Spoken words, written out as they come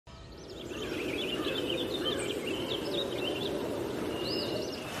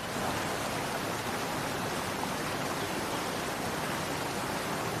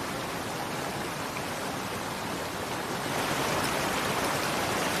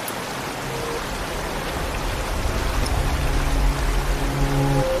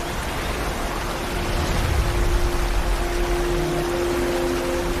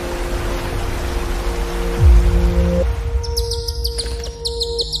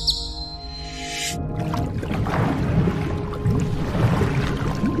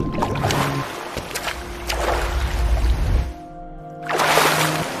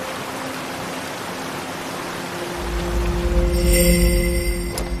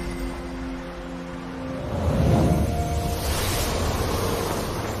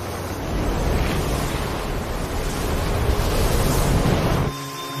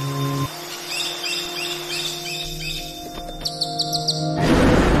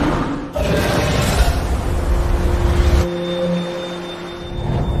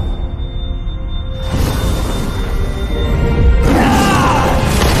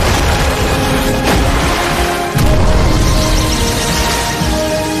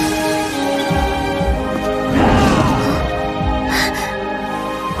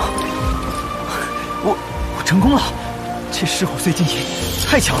狮虎碎金银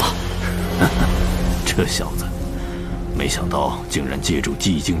太强了！这小子，没想到竟然借助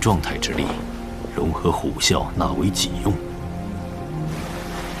寂静状态之力，融合虎啸纳为己用。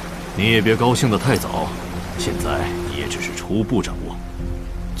你也别高兴得太早，现在也只是初步掌握，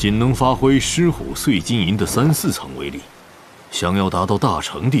仅能发挥狮虎碎金银的3、4层威力。想要达到大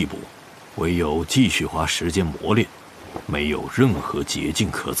成地步，唯有继续花时间磨练，没有任何捷径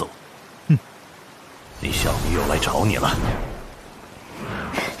可走。你小女友来找你了。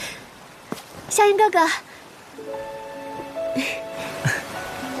夏云哥哥，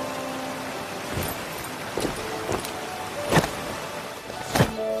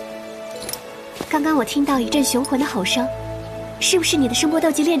刚刚我听到一阵雄浑的吼声，是不是你的声波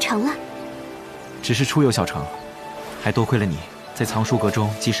斗技练成了？只是初有小成，还多亏了你在藏书阁中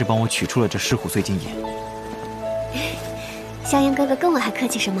及时帮我取出了这狮虎碎金银。夏言哥哥跟我还客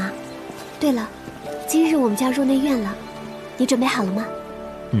气什么？对了，今日我们就要入内院了，你准备好了吗？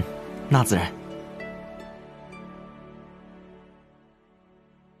那自然。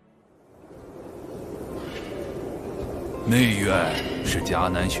内院是迦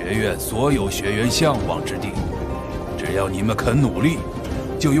南学院所有学员向往之地，只要你们肯努力，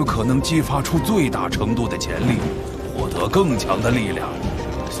就有可能激发出最大程度的潜力，获得更强的力量。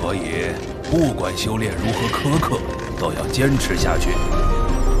所以，不管修炼如何苛刻，都要坚持下去。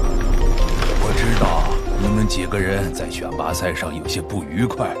我知道你们几个人在选拔赛上有些不愉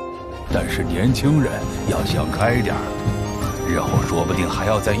快，但是年轻人要想开点儿，日后说不定还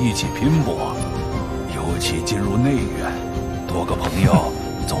要在一起拼搏。尤其进入内院，多个朋友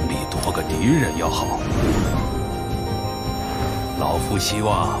总比多个敌人要好。老夫希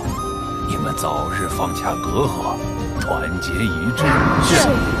望你们早日放下隔阂，团结一致。是。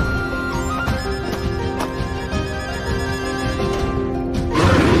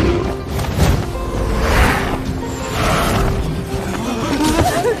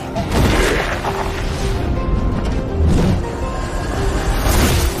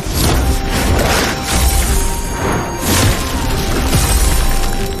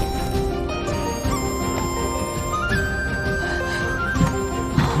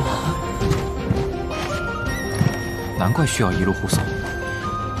难怪需要一路护送，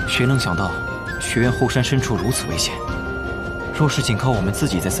谁能想到学院后山深处如此危险？若是仅靠我们自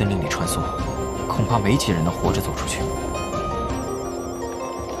己在森林里穿梭，恐怕没几人能活着走出去。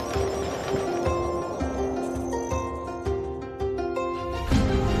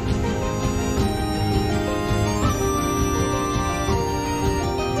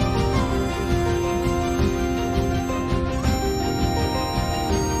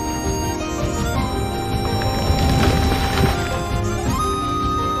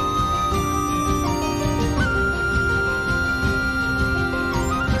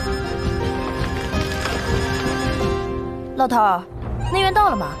老头儿，内院到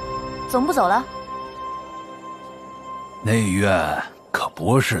了吗？走不走了？内院可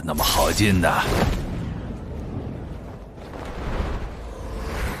不是那么好进的。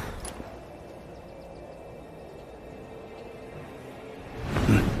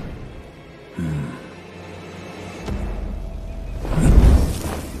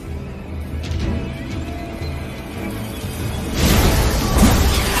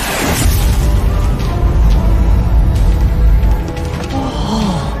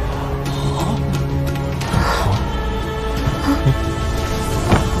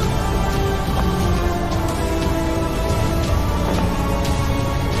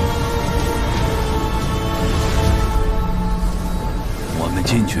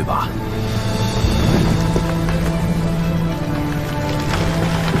进去吧。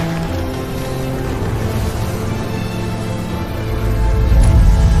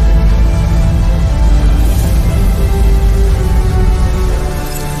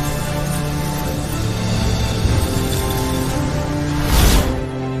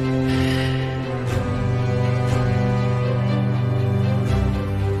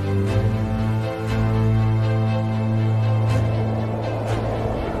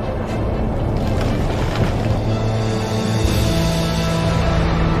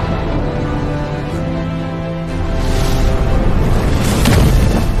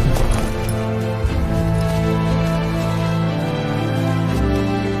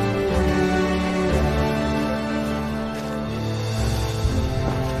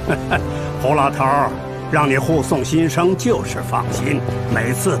胡老头儿，让你护送新生就是放心，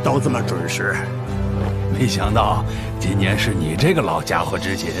每次都这么准时。没想到今年是你这个老家伙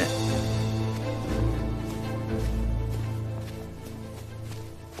执勤。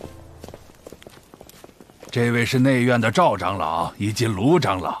这位是内院的赵长老以及卢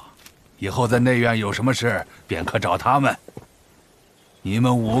长老，以后在内院有什么事便可找他们。你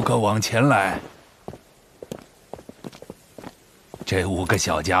们5个往前来。这5个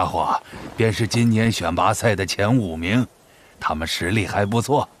小家伙便是今年选拔赛的前5名，他们实力还不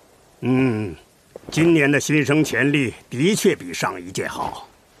错。今年的新生潜力的确比上一届好。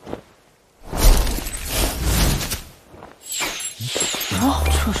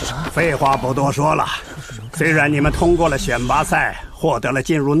这是啥？废话不多说了，虽然你们通过了选拔赛，获得了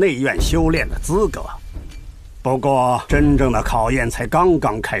进入内院修炼的资格，不过真正的考验才刚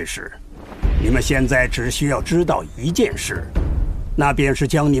刚开始。你们现在只需要知道一件事，那便是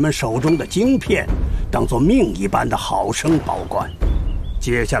将你们手中的晶片当作命一般的好生保管。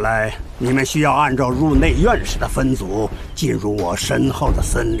接下来，你们需要按照入内院时的分组进入我身后的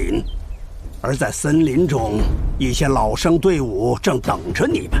森林。而在森林中，一些老生队伍正等着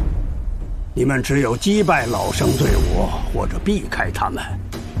你们。你们只有击败老生队伍，或者避开他们，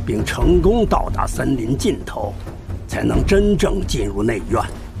并成功到达森林尽头，才能真正进入内院。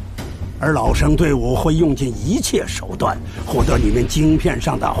而老生队伍会用尽一切手段，获得你们晶片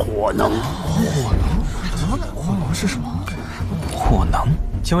上的火能。火能是什么？火能？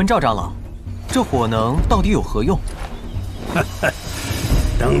请问赵长老，这火能到底有何用？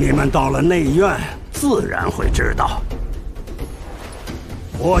等你们到了内院，自然会知道。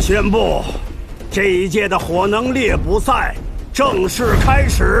我宣布，这一届的火能猎捕赛正式开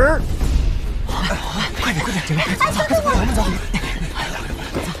始。快点，这边，我们走。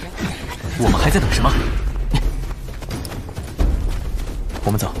我们还在等什么？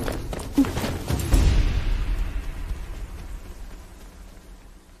我们走。